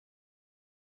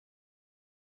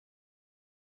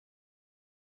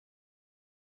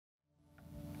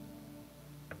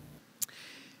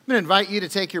I'm going to invite you to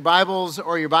take your Bibles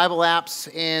or your Bible apps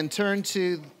and turn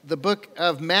to the book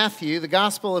of Matthew, the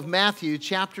Gospel of Matthew,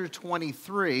 chapter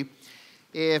 23.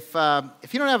 If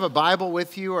you don't have a Bible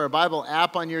with you or a Bible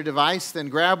app on your device, then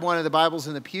grab one of the Bibles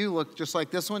in the pew, look just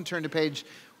like this one, turn to page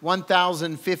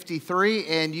 1053,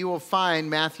 and you will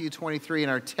find Matthew 23 in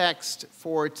our text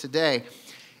for today.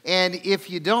 And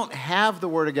if you don't have the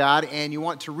Word of God and you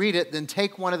want to read it, then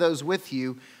take one of those with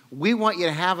you. We want you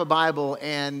to have a Bible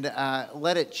and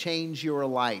let it change your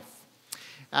life.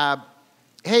 I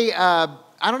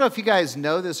don't know if you guys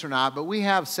know this or not, but we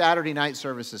have Saturday night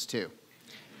services too.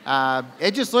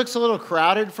 It just looks a little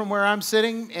crowded from where I'm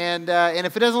sitting, and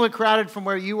if it doesn't look crowded from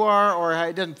where you are or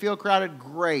it doesn't feel crowded,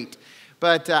 great.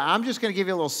 But I'm just going to give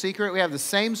you a little secret. We have the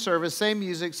same service, same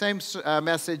music, same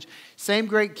message, same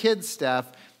great kids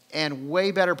stuff, and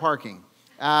way better parking.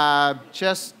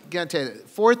 Just going to tell you,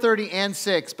 4:30 and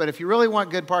 6, but if you really want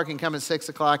good parking, come at 6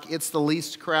 o'clock. It's the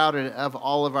least crowded of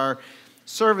all of our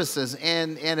services.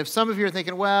 And if some of you are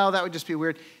thinking, well, that would just be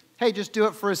weird, hey, just do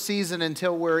it for a season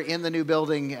until we're in the new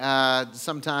building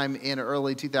sometime in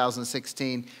early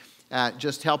 2016.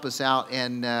 Just help us out,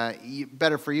 and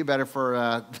better for you, better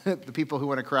for the people who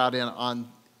want to crowd in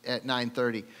at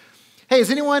 9:30. Hey,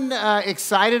 is anyone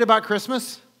excited about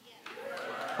Christmas?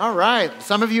 All right.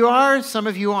 Some of you are, some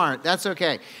of you aren't. That's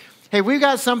okay. Hey, we've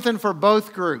got something for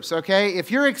both groups, okay? If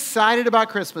you're excited about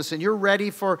Christmas and you're ready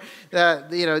for,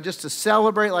 just to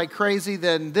celebrate like crazy,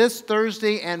 then this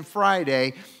Thursday and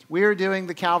Friday, we are doing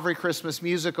the Calvary Christmas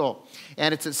musical.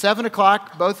 And it's at 7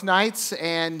 o'clock both nights,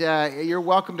 and you're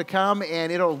welcome to come,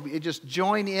 and it'll just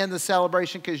join in the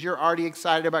celebration because you're already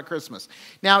excited about Christmas.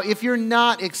 Now, if you're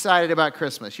not excited about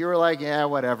Christmas, you're like, yeah,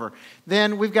 whatever,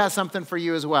 then we've got something for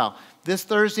you as well. This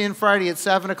Thursday and Friday at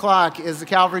 7 o'clock is the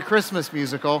Calvary Christmas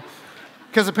musical,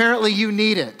 because apparently you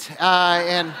need it.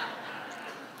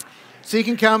 So you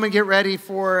can come and get ready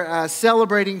for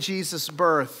celebrating Jesus'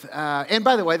 birth. And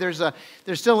by the way, there's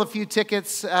still a few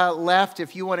tickets left.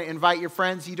 If you want to invite your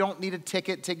friends, you don't need a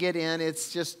ticket to get in.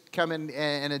 It's just come in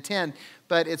and attend.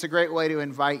 But it's a great way to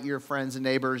invite your friends and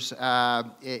neighbors.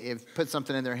 Put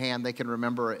something in their hand they can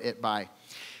remember it by.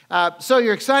 So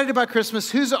you're excited about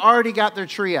Christmas. Who's already got their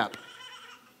tree up?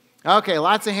 Okay,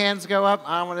 lots of hands go up.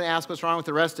 I don't want to ask what's wrong with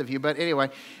the rest of you, but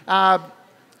anyway.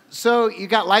 So you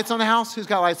got lights on the house? Who's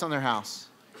got lights on their house?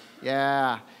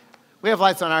 Yeah. We have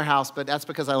lights on our house, but that's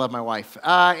because I love my wife.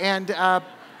 I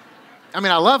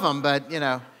love them, but,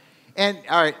 And,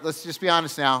 all right, let's just be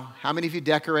honest now. How many of you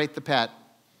decorate the pet?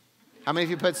 How many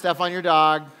of you put stuff on your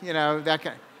dog? That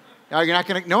kind. No, you're not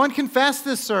going to. No one confessed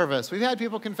this service. We've had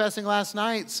people confessing last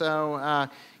night, so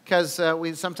because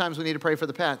sometimes we need to pray for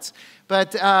the pets.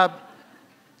 But,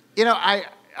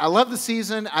 I love the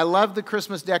season. I love the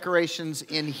Christmas decorations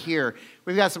in here.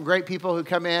 We've got some great people who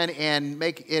come in and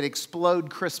make it explode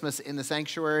Christmas in the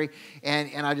sanctuary,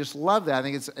 and I just love that. I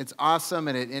think it's awesome,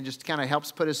 and it just kind of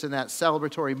helps put us in that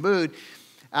celebratory mood.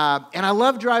 And I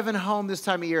love driving home this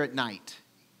time of year at night.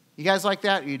 You guys like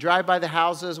that? You drive by the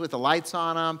houses with the lights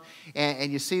on them,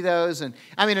 and you see those. And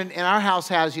and our house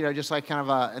has, just like kind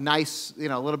of a nice, a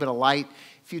little bit of light,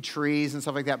 a few trees and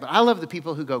stuff like that. But I love the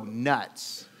people who go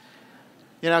nuts.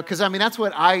 Because, that's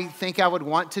what I think I would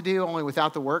want to do, only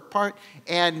without the work part.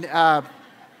 And I'm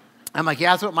like,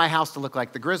 yeah, that's what my house to look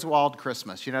like, the Griswold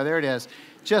Christmas. There it is.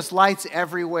 Just lights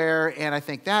everywhere, and I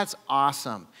think that's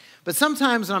awesome. But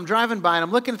sometimes when I'm driving by and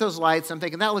I'm looking at those lights, I'm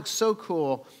thinking, that looks so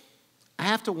cool. I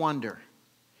have to wonder,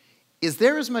 is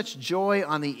there as much joy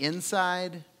on the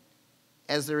inside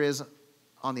as there is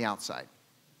on the outside?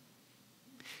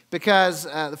 Because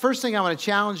the first thing I want to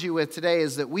challenge you with today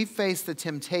is that we face the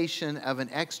temptation of an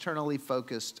externally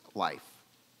focused life.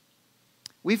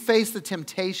 We face the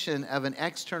temptation of an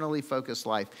externally focused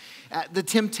life. The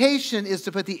temptation is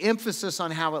to put the emphasis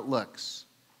on how it looks.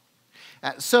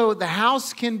 So the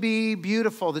house can be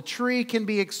beautiful. The tree can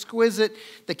be exquisite.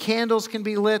 The candles can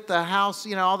be lit. The house,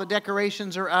 all the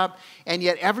decorations are up. And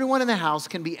yet everyone in the house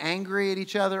can be angry at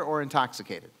each other or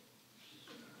intoxicated.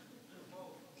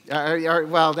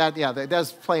 That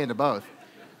does play into both.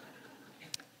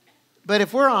 But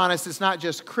if we're honest, it's not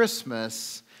just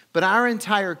Christmas, but our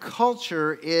entire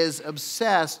culture is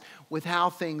obsessed with how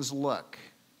things look.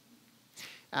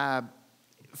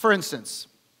 For instance,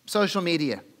 social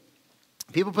media.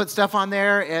 People put stuff on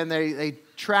there, and they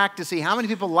track to see how many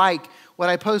people like what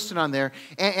I posted on there.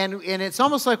 And it's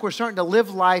almost like we're starting to live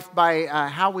life by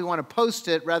how we want to post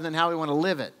it rather than how we want to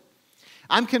live it.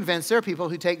 I'm convinced there are people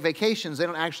who take vacations. They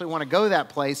don't actually want to go that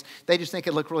place. They just think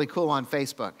it looked really cool on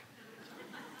Facebook.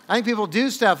 I think people do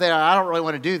stuff that I don't really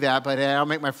want to do that, but I'll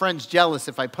make my friends jealous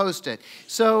if I post it.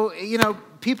 So,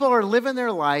 people are living their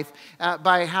life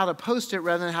by how to post it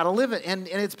rather than how to live it. And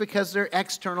it's because they're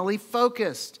externally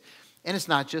focused. And it's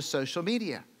not just social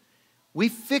media. We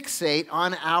fixate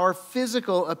on our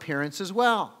physical appearance as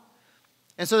well.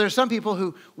 And so there's some people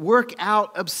who work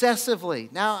out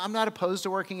obsessively. Now, I'm not opposed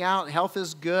to working out. Health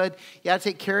is good. You got to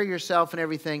take care of yourself and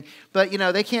everything. But,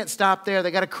 they can't stop there. They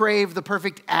got to crave the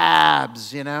perfect abs,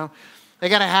 They got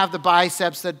to have the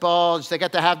biceps that bulge. They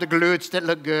got to have the glutes that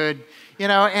look good,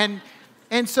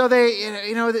 And so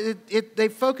they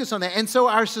focus on that. And so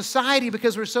our society,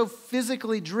 because we're so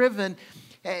physically driven,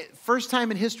 first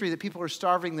time in history that people are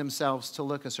starving themselves to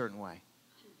look a certain way.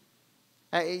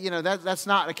 That's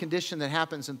not a condition that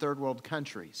happens in third world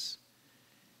countries.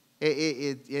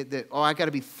 I got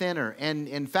to be thinner. And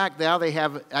in fact, now they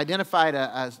have identified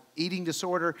a eating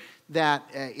disorder that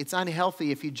it's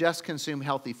unhealthy if you just consume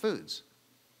healthy foods.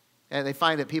 They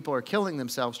find that people are killing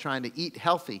themselves trying to eat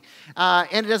healthy.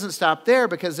 And it doesn't stop there,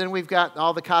 because then we've got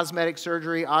all the cosmetic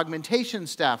surgery augmentation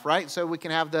stuff, right? So we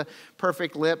can have the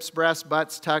perfect lips, breasts,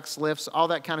 butts, tucks, lifts, all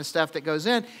that kind of stuff that goes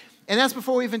in. And that's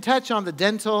before we even touch on the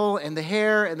dental and the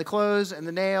hair and the clothes and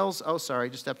the nails. Oh, sorry,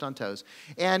 just stepped on toes.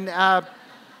 And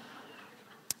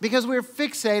because we're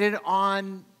fixated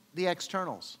on the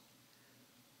externals.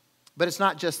 But it's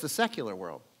not just the secular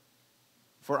world.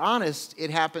 If we're honest, it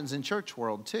happens in church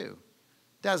world too,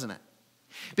 doesn't it?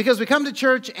 Because we come to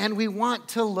church and we want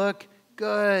to look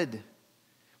good.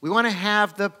 We want to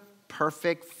have the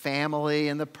perfect family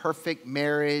and the perfect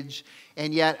marriage.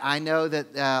 And yet I know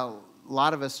that a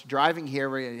lot of us driving here,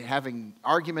 we're having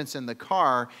arguments in the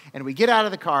car, and we get out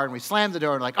of the car and we slam the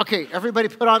door and like, okay, everybody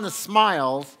put on the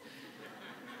smiles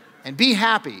and be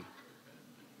happy.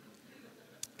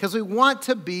 Because we want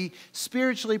to be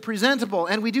spiritually presentable,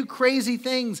 and we do crazy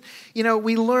things.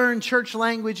 We learn church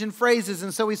language and phrases,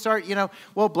 and so we start,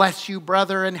 well, bless you,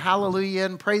 brother, and hallelujah,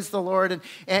 and praise the Lord, and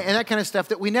that kind of stuff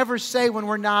that we never say when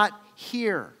we're not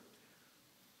here.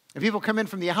 And people come in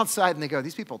from the outside and they go,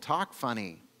 these people talk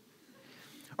funny.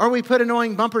 Or we put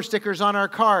annoying bumper stickers on our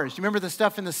cars. You remember the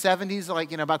stuff in the 70s,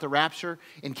 like, about the rapture?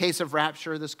 In case of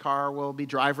rapture, this car will be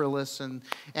driverless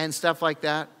and stuff like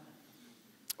that.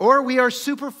 Or we are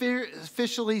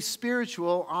superficially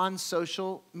spiritual on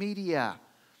social media.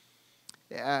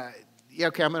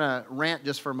 Okay, I'm going to rant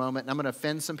just for a moment, and I'm going to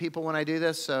offend some people when I do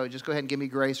this, so just go ahead and give me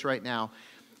grace right now.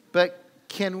 But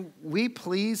can we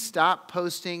please stop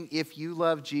posting, if you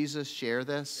love Jesus, share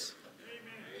this?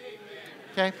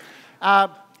 Okay?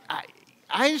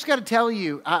 I just got to tell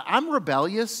you, I'm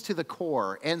rebellious to the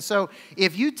core. And so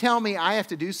if you tell me I have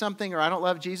to do something or I don't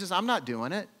love Jesus, I'm not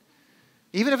doing it.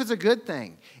 Even if it's a good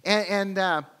thing. And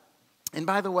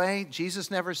by the way,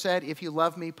 Jesus never said, if you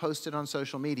love me, post it on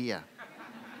social media.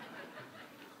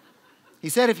 He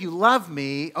said, if you love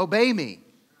me, obey me.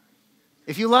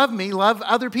 If you love me, love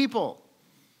other people.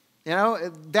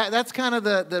 That's kind of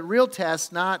the real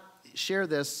test, not share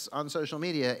this on social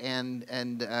media.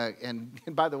 And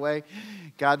by the way,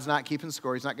 God's not keeping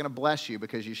score. He's not going to bless you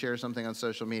because you share something on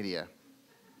social media.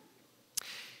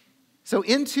 So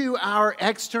into our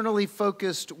externally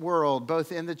focused world,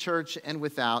 both in the church and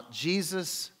without,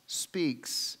 Jesus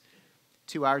speaks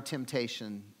to our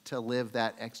temptation to live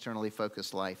that externally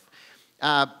focused life.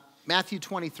 Matthew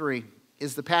 23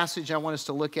 is the passage I want us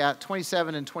to look at.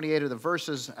 27 and 28 are the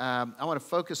verses I want to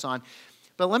focus on.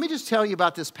 But let me just tell you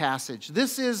about this passage.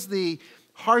 This is the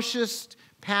harshest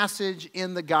passage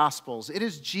in the Gospels. It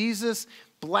is Jesus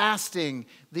blasting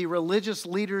the religious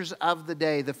leaders of the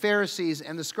day, the Pharisees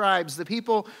and the scribes, the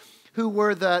people who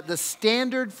were the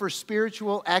standard for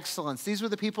spiritual excellence. These were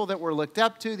the people that were looked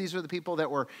up to. These were the people that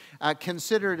were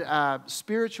considered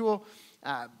spiritual.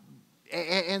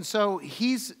 And so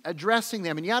he's addressing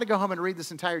them. And you ought to go home and read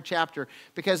this entire chapter,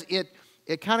 because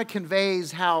it kind of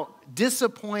conveys how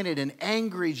disappointed and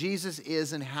angry Jesus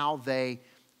is in how they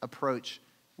approach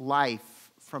life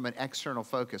from an external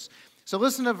focus. So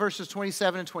listen to verses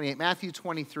 27 and 28, Matthew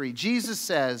 23. Jesus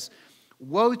says,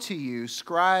 "Woe to you,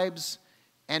 scribes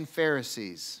and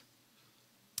Pharisees,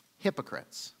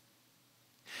 hypocrites!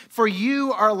 For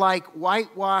you are like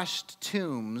whitewashed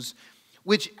tombs,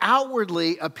 which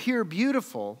outwardly appear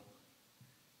beautiful,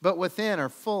 but within are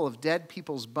full of dead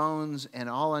people's bones and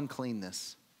all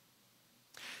uncleanness.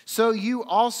 So you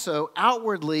also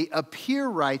outwardly appear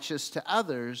righteous to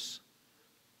others,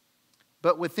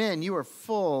 but within you are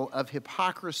full of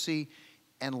hypocrisy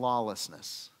and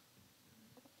lawlessness."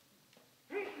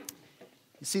 You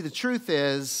see, the truth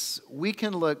is, we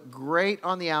can look great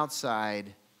on the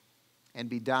outside and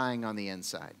be dying on the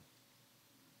inside.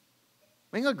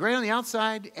 We can look great on the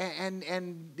outside,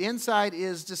 and the inside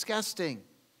is disgusting.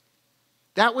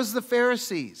 That was the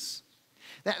Pharisees.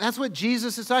 That's what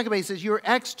Jesus is talking about. He says, you're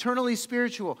externally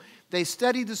spiritual. They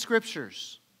studied the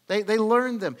scriptures. They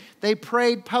learned them. They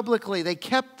prayed publicly. They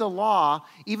kept the law,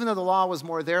 even though the law was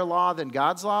more their law than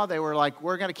God's law. They were like,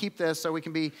 we're going to keep this so we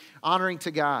can be honoring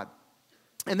to God.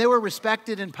 And they were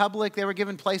respected in public. They were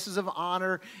given places of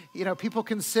honor. You know, people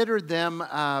considered them,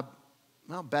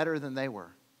 better than they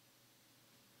were.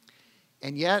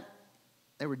 And yet,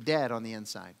 they were dead on the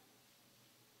inside.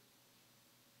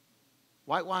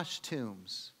 Whitewashed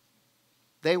tombs.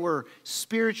 They were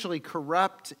spiritually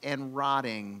corrupt and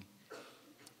rotting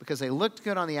because they looked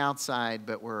good on the outside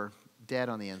but were dead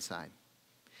on the inside.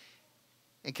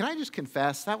 And can I just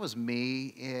confess, that was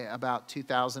me about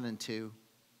 2002.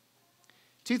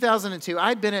 2002,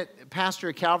 I'd been pastor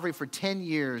at Calvary for 10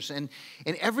 years, and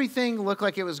everything looked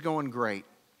like it was going great.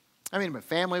 I mean, my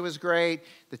family was great.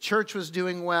 The church was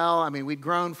doing well. I mean, we'd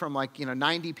grown from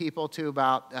 90 people to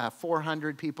about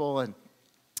 400 people,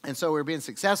 and so we were being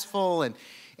successful.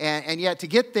 And yet to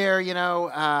get there,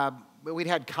 we'd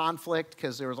had conflict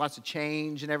because there was lots of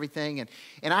change and everything.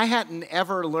 And I hadn't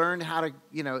ever learned how to,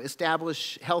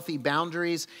 establish healthy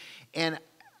boundaries. And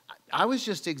I was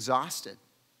just exhausted.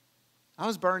 I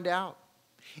was burned out.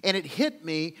 And it hit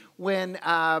me when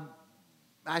I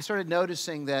started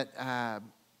noticing that, I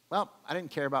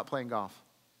didn't care about playing golf.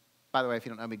 By the way, if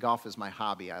you don't know me, golf is my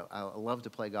hobby. I love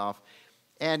to play golf.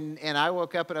 And I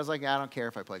woke up and I was like, I don't care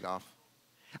if I play golf.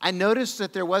 I noticed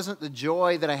that there wasn't the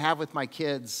joy that I have with my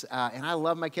kids. And I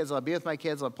love my kids. I love being with my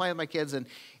kids. I love playing with my kids. And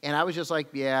I was just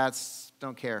like,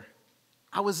 don't care.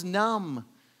 I was numb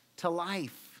to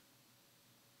life.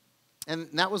 And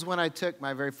that was when I took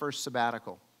my very first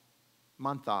sabbatical.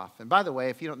 Month off. And by the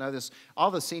way, if you don't know this, all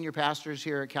the senior pastors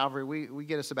here at Calvary, we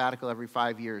get a sabbatical every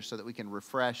 5 years so that we can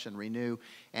refresh and renew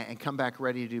and come back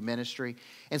ready to do ministry.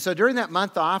 And so during that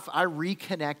month off, I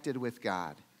reconnected with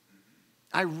God.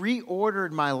 I reordered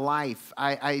my life.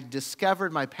 I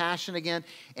discovered my passion again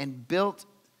and built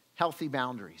healthy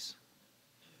boundaries.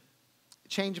 It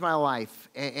changed my life.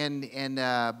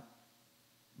 But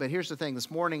here's the thing.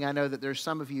 This morning, I know that there's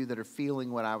some of you that are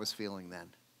feeling what I was feeling then.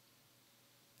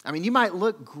 I mean, you might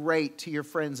look great to your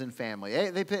friends and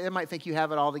family. They might think you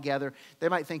have it all together. They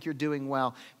might think you're doing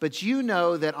well. But you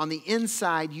know that on the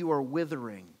inside, you are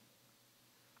withering.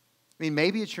 I mean,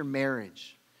 maybe it's your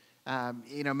marriage.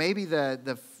 Maybe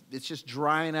it's just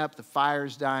drying up. The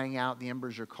fire's dying out. The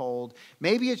embers are cold.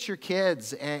 Maybe it's your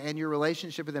kids and your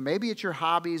relationship with them. Maybe it's your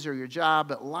hobbies or your job.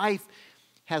 But life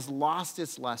has lost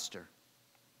its luster.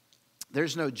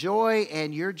 There's no joy,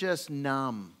 and you're just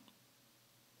numb.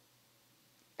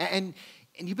 And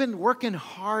you've been working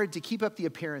hard to keep up the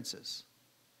appearances.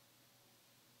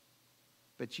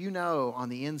 But on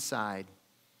the inside,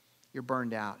 you're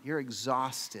burned out. You're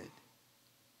exhausted.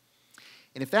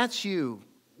 And if that's you,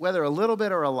 whether a little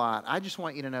bit or a lot, I just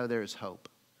want you to know there is hope.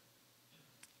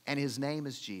 And his name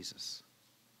is Jesus.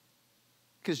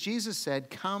 Because Jesus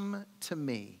said, come to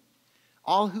me,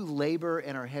 all who labor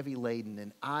and are heavy laden,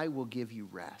 and I will give you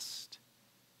rest.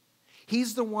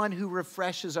 He's the one who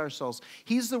refreshes our souls.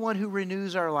 He's the one who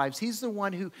renews our lives. He's the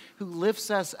one who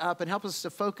lifts us up and helps us to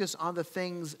focus on the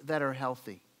things that are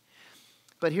healthy.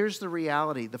 But here's the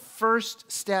reality. The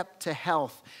first step to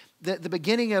health, the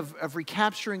beginning of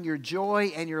recapturing your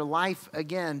joy and your life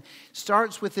again,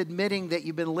 starts with admitting that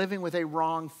you've been living with a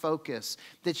wrong focus,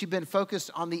 that you've been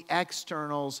focused on the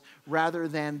externals rather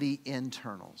than the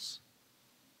internals.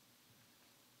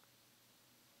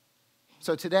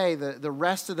 So today, the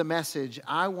rest of the message,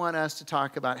 I want us to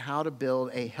talk about how to build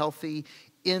a healthy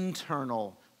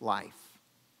internal life.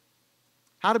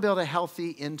 How to build a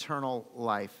healthy internal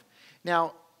life.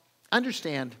 Now,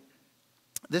 understand,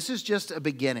 this is just a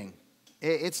beginning.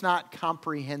 It's not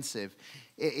comprehensive.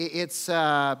 It's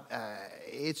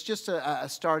just a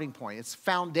starting point. It's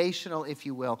foundational, if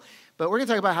you will. But we're going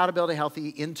to talk about how to build a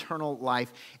healthy internal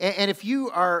life. And if you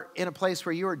are in a place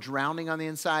where you are drowning on the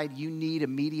inside, you need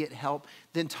immediate help,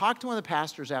 then talk to one of the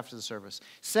pastors after the service.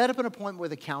 Set up an appointment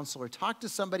with a counselor. Talk to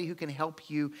somebody who can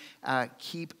help you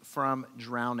keep from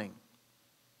drowning.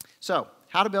 So,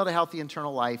 how to build a healthy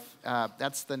internal life.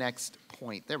 That's the next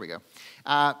point. There we go.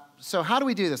 So how do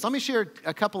we do this? Let me share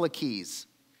a couple of keys.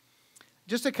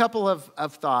 Just a couple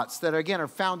of thoughts that, again, are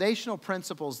foundational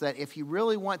principles that if you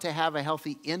really want to have a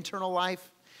healthy internal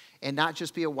life and not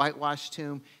just be a whitewashed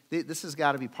tomb, this has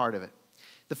got to be part of it.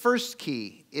 The first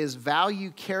key is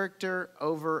value character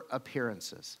over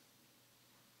appearances.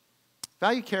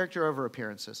 Value character over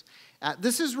appearances.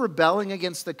 This is rebelling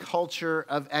against the culture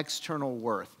of external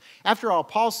worth. After all,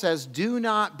 Paul says, do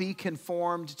not be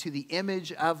conformed to the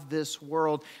image of this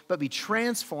world, but be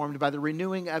transformed by the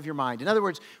renewing of your mind. In other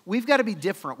words, we've got to be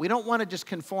different. We don't want to just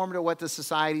conform to what the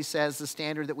society says, the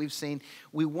standard that we've seen.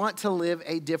 We want to live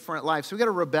a different life. So we've got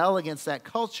to rebel against that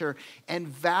culture and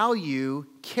value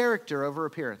character over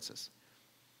appearances.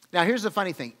 Now, here's the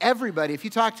funny thing. Everybody, if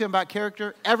you talk to them about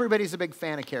character, everybody's a big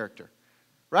fan of character.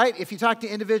 Right? If you talk to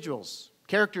individuals,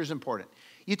 character is important.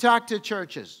 You talk to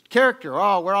churches, character.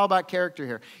 Oh, we're all about character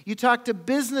here. You talk to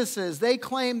businesses, they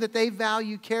claim that they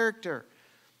value character.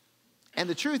 And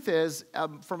the truth is,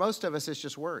 for most of us, it's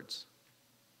just words.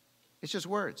 It's just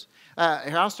words.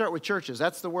 Here, I'll start with churches.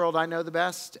 That's the world I know the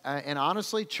best. And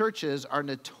honestly, churches are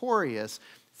notorious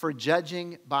for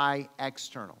judging by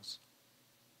externals.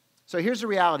 So here's the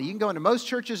reality. You can go into most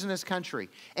churches in this country,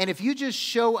 and if you just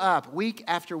show up week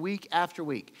after week after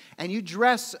week, and you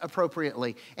dress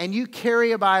appropriately, and you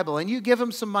carry a Bible, and you give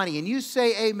them some money, and you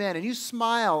say amen, and you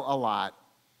smile a lot,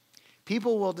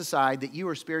 people will decide that you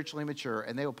are spiritually mature,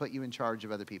 and they will put you in charge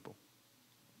of other people.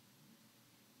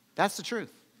 That's the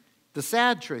truth. The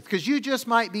sad truth. Because you just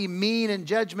might be mean and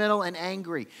judgmental and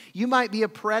angry. You might be a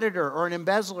predator or an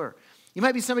embezzler. You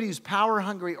might be somebody who's power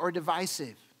hungry or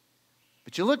divisive.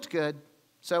 But you looked good,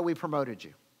 so we promoted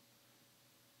you.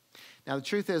 Now, the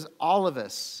truth is, all of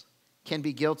us can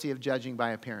be guilty of judging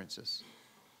by appearances,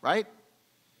 right?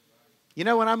 You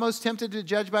know when I'm most tempted to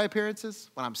judge by appearances?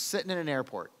 When I'm sitting in an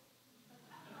airport.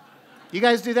 You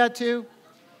guys do that too?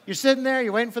 You're sitting there,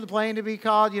 you're waiting for the plane to be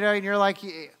called, you know, and you're like,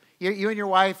 you and your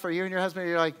wife or you and your husband,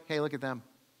 you're like, hey, look at them.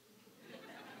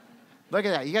 Look at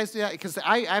that. You guys do that? Because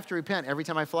I have to repent every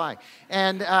time I fly.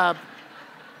 And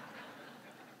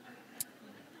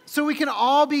so we can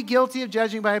all be guilty of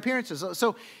judging by appearances.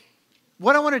 So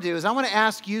what I want to do is I want to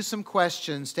ask you some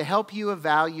questions to help you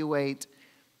evaluate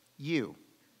you.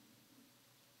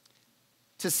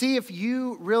 To see if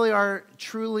you really are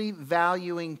truly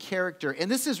valuing character. And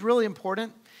this is really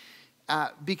important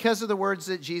because of the words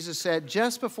that Jesus said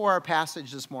just before our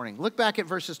passage this morning. Look back at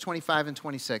verses 25 and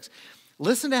 26.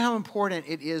 Listen to how important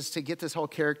it is to get this whole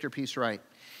character piece right.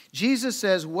 Jesus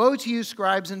says, "Woe to you,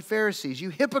 scribes and Pharisees,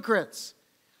 you hypocrites!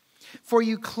 For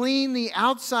you clean the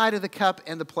outside of the cup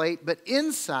and the plate, but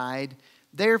inside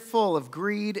they're full of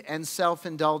greed and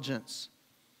self-indulgence.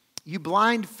 You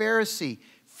blind Pharisee,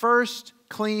 first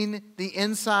clean the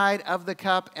inside of the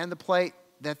cup and the plate,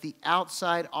 that the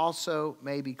outside also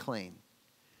may be clean."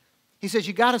 He says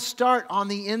you got to start on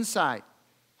the inside.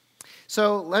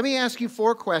 So let me ask you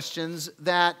 4 questions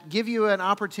that give you an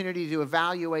opportunity to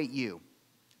evaluate you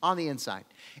on the inside.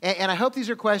 And I hope these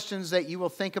are questions that you will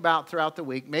think about throughout the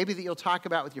week. Maybe that you'll talk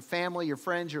about with your family, your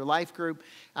friends, your life group,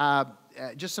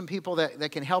 just some people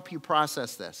that can help you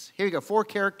process this. Here you go, 4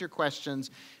 character questions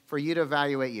for you to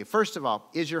evaluate you. First of all,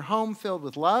 is your home filled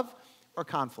with love or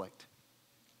conflict?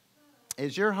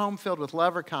 Is your home filled with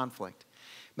love or conflict?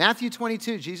 Matthew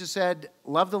 22, Jesus said,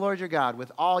 love the Lord your God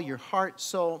with all your heart,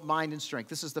 soul, mind, and strength.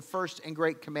 This is the first and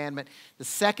great commandment. The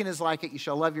second is like it. You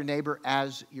shall love your neighbor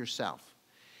as yourself.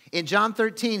 In John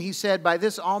 13, he said, by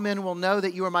this all men will know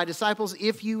that you are my disciples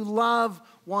if you love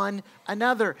one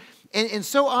another. And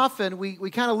so often we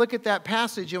kind of look at that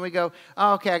passage and we go,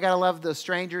 oh, okay, I got to love the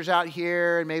strangers out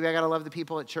here, and maybe I got to love the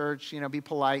people at church, be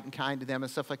polite and kind to them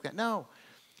and stuff like that. No,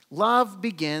 love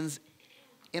begins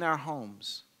in our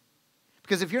homes.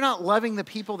 Because if you're not loving the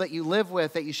people that you live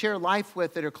with, that you share life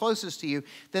with, that are closest to you,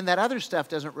 then that other stuff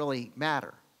doesn't really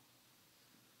matter.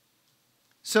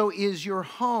 So is your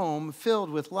home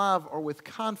filled with love or with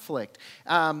conflict?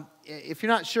 If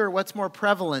you're not sure, what's more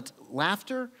prevalent,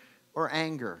 laughter or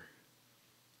anger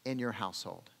in your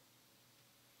household?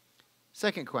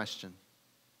 Second question,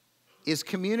 is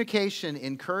communication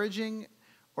encouraging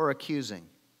or accusing?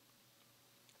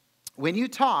 When you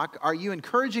talk, are you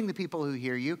encouraging the people who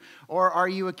hear you, or are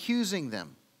you accusing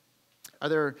them? Are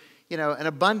there, an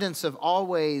abundance of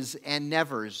always and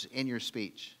nevers in your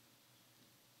speech?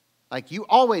 Like, you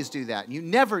always do that, and you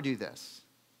never do this.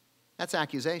 That's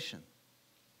accusation.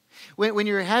 When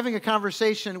you're having a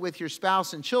conversation with your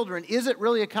spouse and children, is it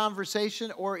really a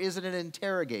conversation, or is it an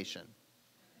interrogation?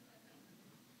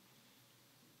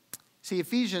 See,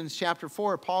 Ephesians chapter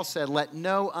 4, Paul said, let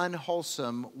no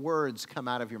unwholesome words come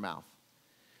out of your mouth,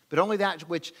 but only that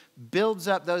which builds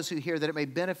up those who hear, that it may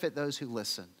benefit those who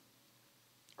listen.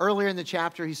 Earlier in the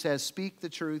chapter, he says, speak the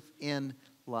truth in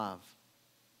love.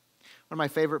 One of my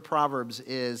favorite proverbs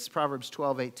is Proverbs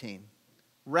 12:18.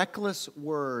 Reckless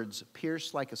words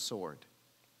pierce like a sword,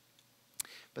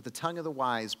 but the tongue of the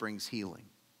wise brings healing.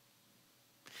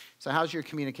 So how's your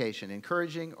communication?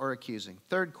 Encouraging or accusing?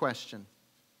 Third question.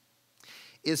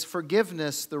 Is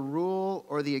forgiveness the rule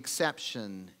or the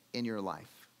exception in your life?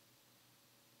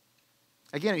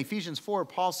 Again, in Ephesians 4,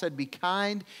 Paul said, be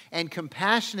kind and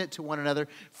compassionate to one another,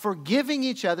 forgiving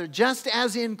each other, just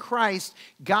as in Christ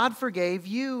God forgave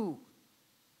you.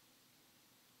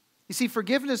 You see,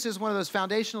 forgiveness is one of those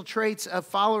foundational traits of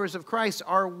followers of Christ.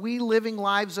 Are we living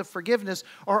lives of forgiveness,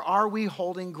 or are we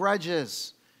holding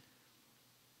grudges?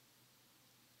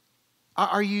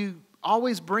 Are you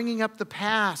always bringing up the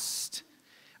past?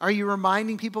 Are you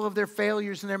reminding people of their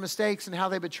failures and their mistakes and how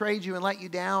they betrayed you and let you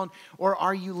down? Or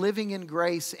are you living in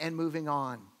grace and moving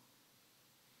on?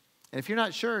 And if you're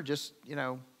not sure, just,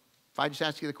 if I just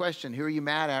ask you the question, who are you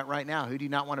mad at right now? Who do you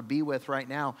not want to be with right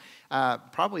now?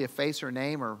 Probably a face or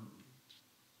name or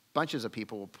bunches of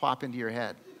people will pop into your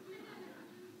head.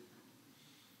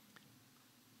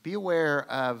 Be aware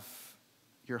of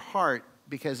your heart,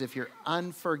 because if you're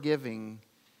unforgiving,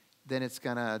 then it's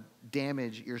going to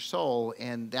damage your soul,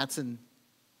 and that's a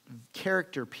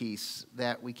character piece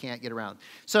that we can't get around.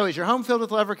 So is your home filled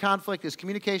with love or conflict? Is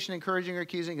communication encouraging or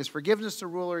accusing? Is forgiveness the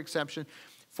rule or exception?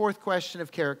 Fourth question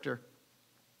of character.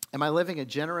 Am I living a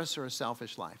generous or a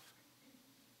selfish life?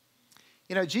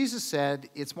 Jesus said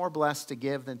it's more blessed to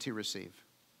give than to receive.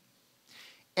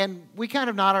 And we kind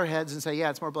of nod our heads and say, yeah,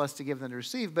 it's more blessed to give than to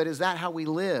receive, but is that how we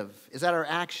live? Is that our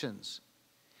actions?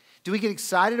 Do we get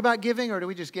excited about giving, or do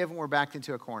we just give when we're backed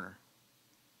into a corner?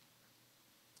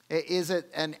 Is it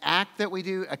an act that we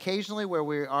do occasionally where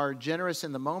we are generous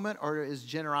in the moment, or is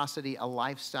generosity a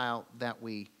lifestyle that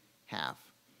we have?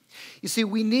 You see,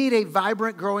 we need a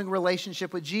vibrant, growing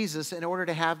relationship with Jesus in order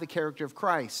to have the character of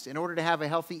Christ, in order to have a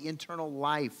healthy internal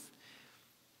life.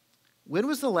 When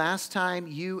was the last time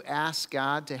you asked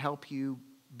God to help you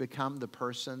become the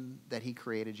person that He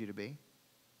created you to be?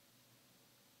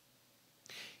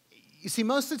 You see,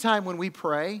 most of the time when we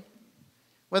pray,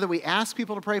 whether we ask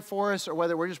people to pray for us or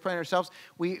whether we're just praying ourselves,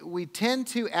 we tend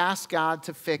to ask God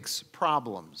to fix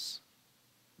problems,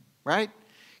 right?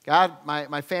 God,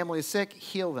 my family is sick,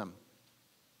 heal them.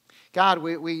 God,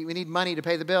 we need money to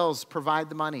pay the bills, provide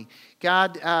the money.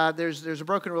 God, there's a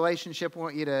broken relationship, we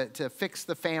want you to fix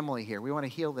the family here. We want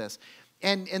to heal this.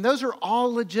 And those are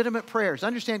all legitimate prayers.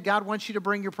 Understand, God wants you to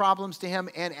bring your problems to Him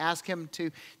and ask Him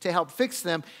to help fix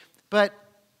them. But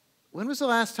when was the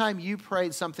last time you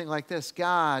prayed something like this?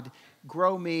 God,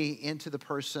 grow me into the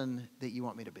person that you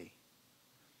want me to be.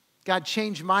 God,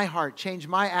 change my heart, change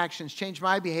my actions, change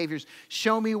my behaviors.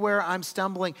 Show me where I'm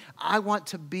stumbling. I want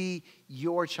to be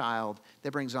your child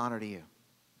that brings honor to you.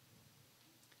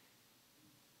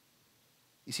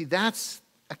 You see, that's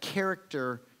a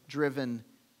character-driven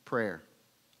prayer.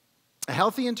 A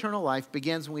healthy internal life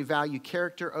begins when we value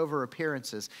character over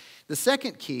appearances. The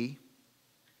second key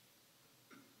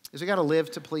is we got to live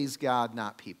to please God,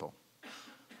 not people.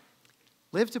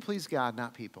 Live to please God,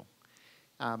 not people.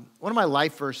 One of my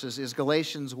life verses is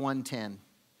Galatians 1:10,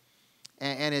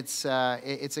 and it's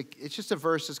just a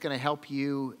verse that's going to help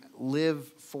you live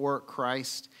for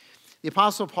Christ. The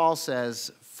Apostle Paul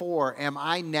says, "For am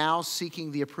I now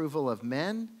seeking the approval of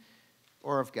men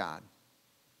or of God?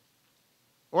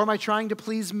 Or am I trying to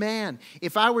please man?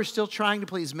 If I were still trying to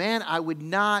please man, I would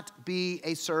not be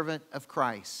a servant of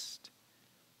Christ."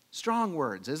 Strong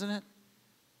words, isn't it?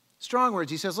 Strong words.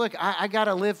 He says, look, I got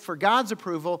to live for God's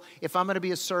approval if I'm going to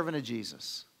be a servant of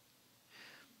Jesus.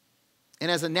 And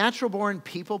as a natural-born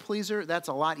people pleaser, that's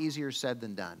a lot easier said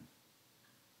than done.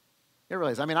 It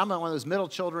really is. I mean, I'm one of those middle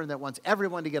children that wants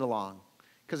everyone to get along,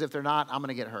 because if they're not, I'm going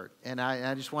to get hurt. And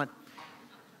I just want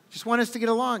us to get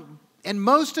along. And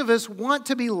most of us want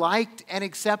to be liked and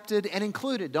accepted and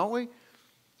included, don't we?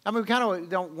 I mean, we kind of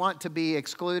don't want to be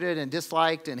excluded and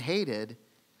disliked and hated.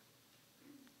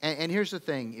 And here's the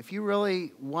thing. If you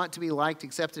really want to be liked,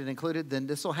 accepted, and included, then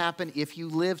this will happen if you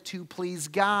live to please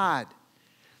God.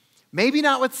 Maybe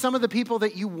not with some of the people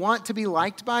that you want to be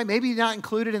liked by. Maybe not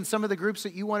included in some of the groups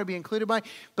that you want to be included by.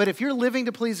 But if you're living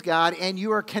to please God and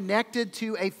you are connected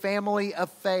to a family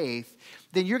of faith,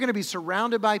 then you're going to be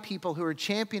surrounded by people who are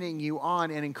championing you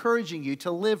on and encouraging you to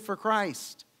live for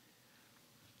Christ.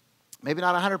 Maybe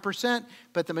not 100%,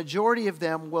 but the majority of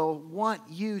them will want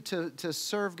you to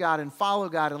serve God and follow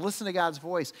God and listen to God's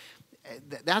voice.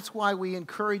 That's why we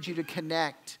encourage you to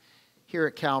connect here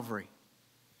at Calvary.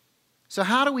 So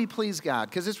how do we please God?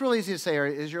 Because it's really easy to say,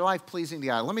 is your life pleasing to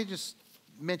God? Let me just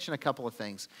mention a couple of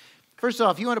things. First of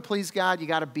all, if you want to please God, you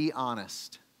got to be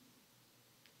honest.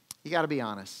 You got to be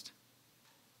honest.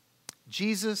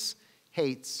 Jesus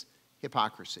hates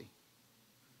hypocrisy.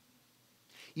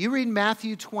 You read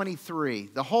Matthew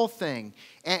 23, the whole thing,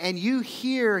 and you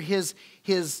hear his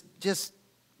just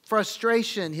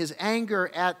frustration, his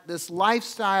anger at this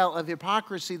lifestyle of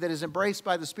hypocrisy that is embraced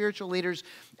by the spiritual leaders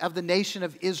of the nation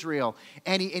of Israel.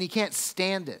 And he can't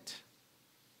stand it.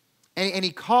 And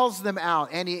he calls them out.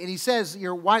 And he says,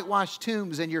 you're whitewashed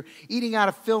tombs and you're eating out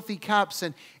of filthy cups.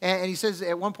 And he says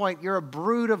at one point, you're a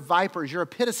brood of vipers. You're a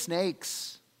pit of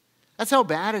snakes. That's how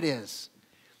bad it is.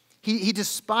 He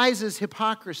despises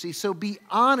hypocrisy. So be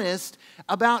honest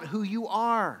about who you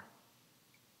are.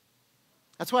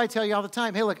 That's why I tell you all the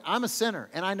time, hey, look, I'm a sinner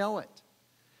and I know it.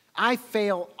 I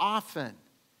fail often.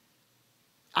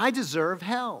 I deserve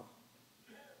hell.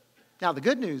 Now, the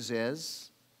good news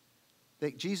is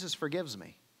that Jesus forgives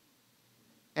me.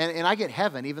 And I get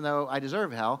heaven even though I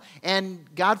deserve hell. And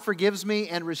God forgives me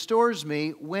and restores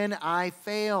me when I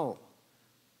fail.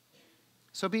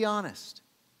 So be honest.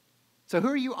 So who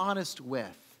are you honest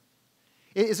with?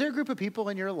 Is there a group of people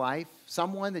in your life,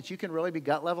 someone that you can really be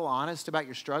gut level honest about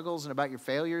your struggles and about your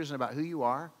failures and about who you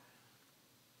are?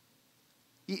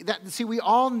 See, we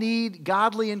all need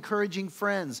godly, encouraging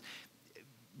friends.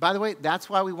 By the way, that's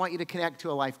why we want you to connect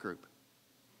to a life group.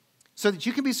 So that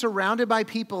you can be surrounded by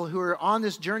people who are on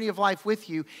this journey of life with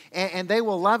you, and they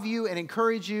will love you and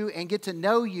encourage you and get to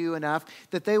know you enough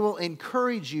that they will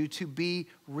encourage you to be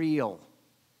real.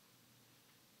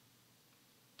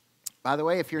 By the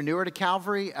way, if you're newer to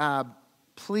Calvary,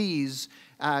 please,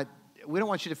 we don't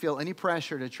want you to feel any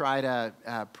pressure to try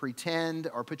to pretend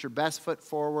or put your best foot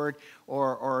forward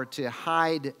or to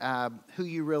hide who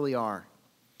you really are.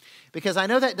 Because I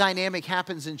know that dynamic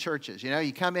happens in churches. You know,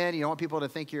 you come in, you don't want people to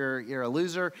think you're a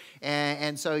loser,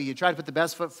 and so you try to put the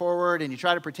best foot forward and you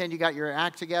try to pretend you got your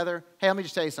act together. Hey, let me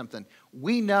just tell you something.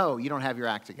 We know you don't have your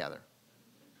act together.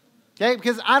 Okay,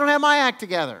 because I don't have my act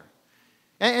together.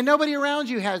 And nobody around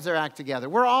you has their act together.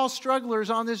 We're all strugglers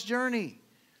on this journey.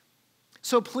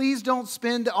 So please don't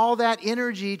spend all that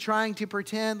energy trying to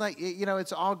pretend like, you know,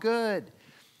 it's all good.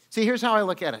 See, here's how I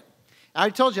look at it.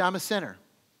 I told you I'm a sinner.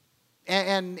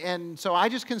 And so I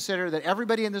just consider that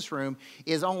everybody in this room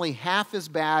is only half as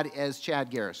bad as Chad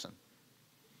Garrison.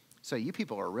 So you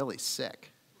people are really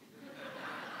sick.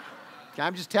 Okay,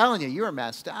 I'm just telling you, you are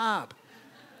messed up.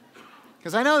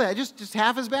 Because I know that, just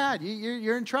half as bad.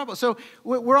 You're in trouble. So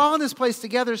we're all in this place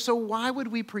together, so why would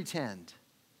we pretend?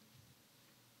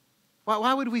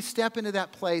 Why would we step into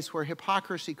that place where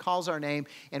hypocrisy calls our name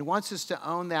and wants us to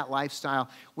own that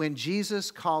lifestyle when Jesus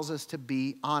calls us to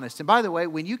be honest? And by the way,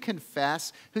 when you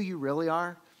confess who you really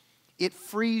are, it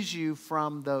frees you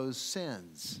from those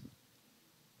sins.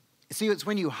 See, it's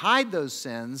when you hide those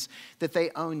sins that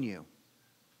they own you.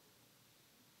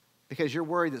 Because you're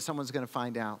worried that someone's going to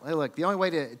find out. Hey, look, the only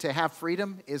way to have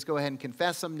freedom is go ahead and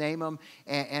confess them, name them,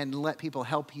 and let people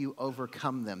help you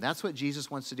overcome them. That's what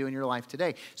Jesus wants to do in your life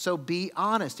today. So be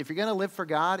honest. If you're going to live for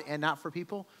God and not for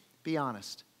people, be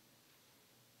honest.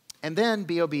 And then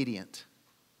be obedient.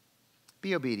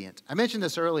 Be obedient. I mentioned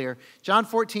this earlier. John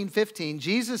 14:15,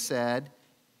 Jesus said,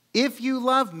 if you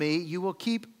love me, you will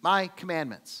keep my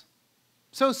commandments.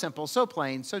 So simple, so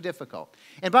plain, so difficult.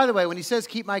 And by the way, when he says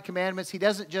keep my commandments, he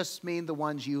doesn't just mean the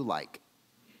ones you like.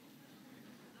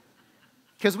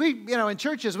 Because we, you know, in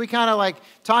churches, we kind of like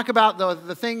talk about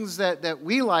the things that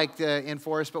we like to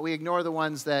enforce, but we ignore the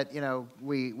ones that, you know,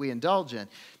 we indulge in.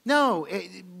 No,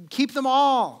 keep them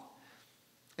all.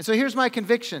 And so here's my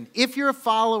conviction. If you're a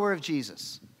follower of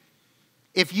Jesus,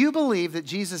 if you believe that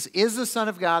Jesus is the Son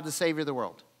of God, the Savior of the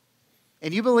world,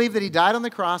 and you believe that he died on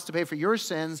the cross to pay for your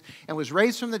sins and was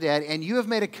raised from the dead, and you have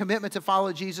made a commitment to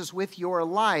follow Jesus with your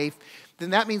life,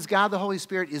 then that means God the Holy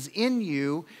Spirit is in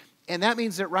you, and that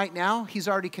means that right now he's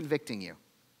already convicting you.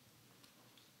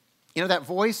 You know that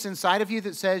voice inside of you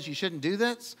that says you shouldn't do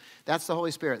this? That's the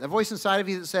Holy Spirit. The voice inside of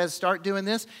you that says start doing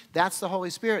this? That's the Holy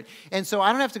Spirit. And so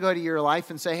I don't have to go to your life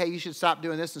and say, hey, you should stop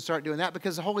doing this and start doing that,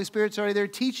 because the Holy Spirit's already there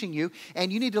teaching you,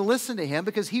 and you need to listen to him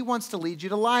because he wants to lead you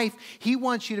to life. He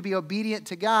wants you to be obedient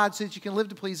to God so that you can live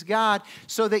to please God,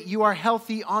 so that you are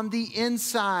healthy on the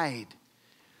inside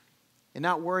and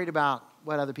not worried about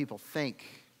what other people think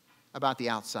about the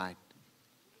outside.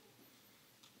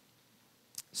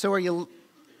 So are you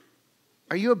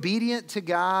obedient to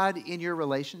God in your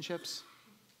relationships?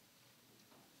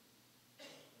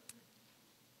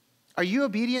 Are you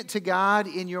obedient to God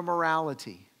in your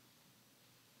morality?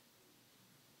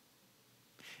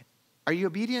 Are you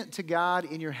obedient to God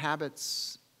in your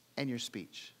habits and your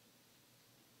speech?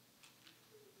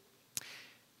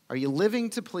 Are you living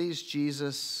to please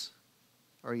Jesus,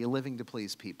 or are you living to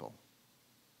please people?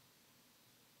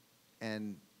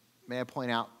 And may I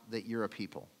point out that you're a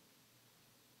people.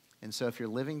 And so if you're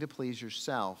living to please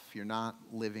yourself, you're not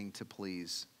living to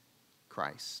please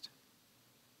Christ.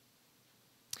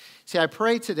 See, I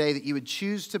pray today that you would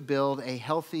choose to build a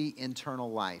healthy internal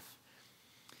life.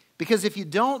 Because if you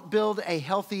don't build a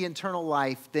healthy internal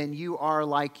life, then you are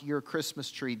like your Christmas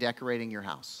tree decorating your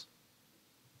house.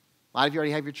 A lot of you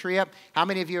already have your tree up. How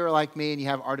many of you are like me and you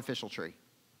have artificial tree?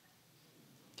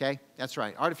 Okay, that's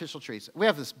right, artificial trees. We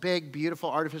have this big, beautiful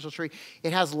artificial tree.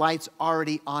 It has lights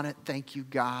already on it. Thank you,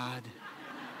 God.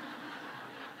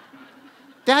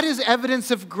 That is evidence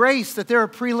of grace that there are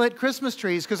pre-lit Christmas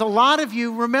trees, because a lot of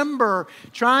you remember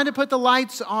trying to put the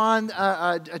lights on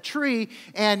a tree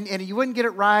and you wouldn't get it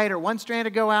right, or one strand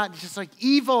would go out, and it's just like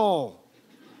evil.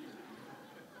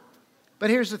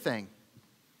 But here's the thing.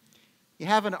 You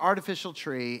have an artificial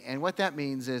tree, and what that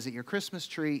means is that your Christmas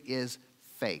tree is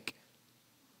fake.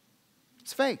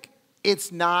 It's fake.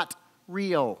 It's not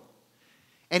real.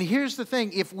 And here's the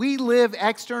thing, if we live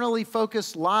externally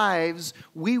focused lives,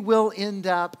 we will end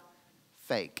up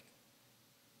fake.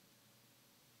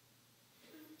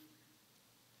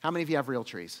 How many of you have real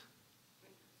trees?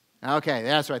 Okay,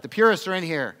 that's right. The purists are in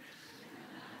here.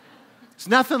 It's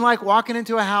nothing like walking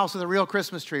into a house with a real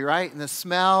Christmas tree, right? And the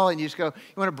smell, and you just go,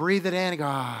 you want to breathe it in and go,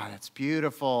 ah, that's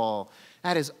beautiful.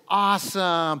 That is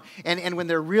awesome. And when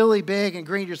they're really big and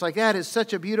green, you're just like, that is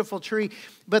such a beautiful tree.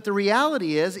 But the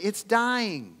reality is, it's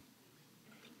dying.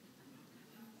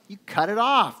 You cut it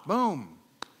off. Boom.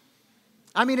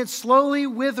 I mean, it's slowly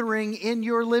withering in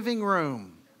your living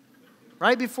room,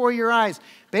 right before your eyes.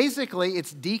 Basically,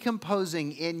 it's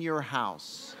decomposing in your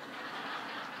house.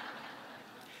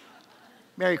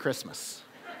 Merry Christmas.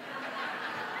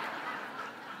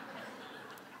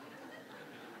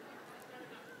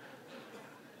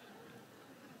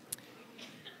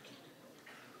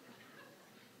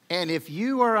 And if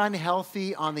you are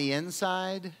unhealthy on the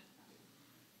inside,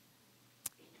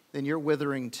 then you're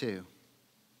withering too.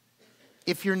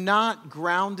 If you're not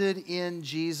grounded in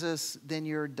Jesus, then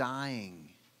you're dying.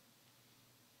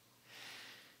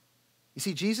 You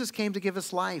see, Jesus came to give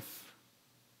us life,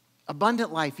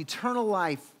 abundant life, eternal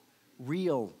life,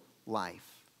 real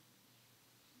life.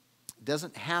 It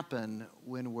doesn't happen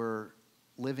when we're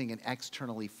living an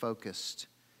externally focused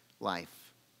life.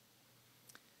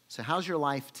 So how's your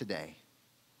life today?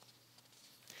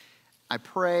 I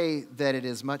pray that it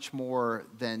is much more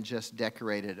than just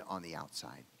decorated on the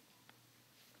outside.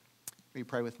 Will you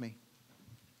pray with me?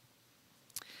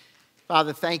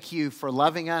 Father, thank you for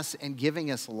loving us and giving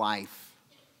us life.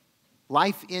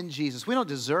 Life in Jesus. We don't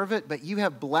deserve it, but you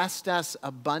have blessed us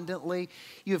abundantly.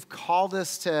 You have called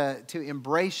us to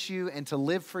embrace you and to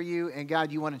live for you. And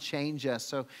God, you want to change us.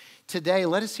 So today,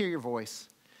 let us hear your voice.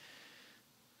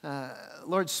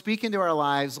 Lord, speak into our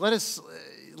lives. Let us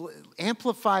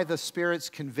amplify the Spirit's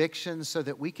convictions so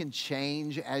that we can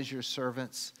change as your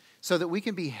servants, so that we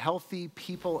can be healthy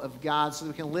people of God, so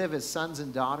that we can live as sons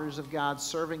and daughters of God,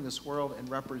 serving this world and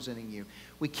representing you.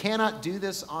 We cannot do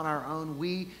this on our own.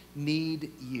 We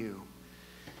need you.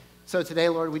 So today,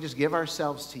 Lord, we just give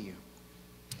ourselves to you,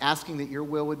 asking that your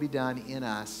will would be done in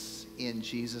us, in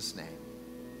Jesus' name.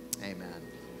 Amen.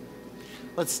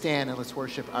 Let's stand and let's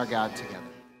worship our God together.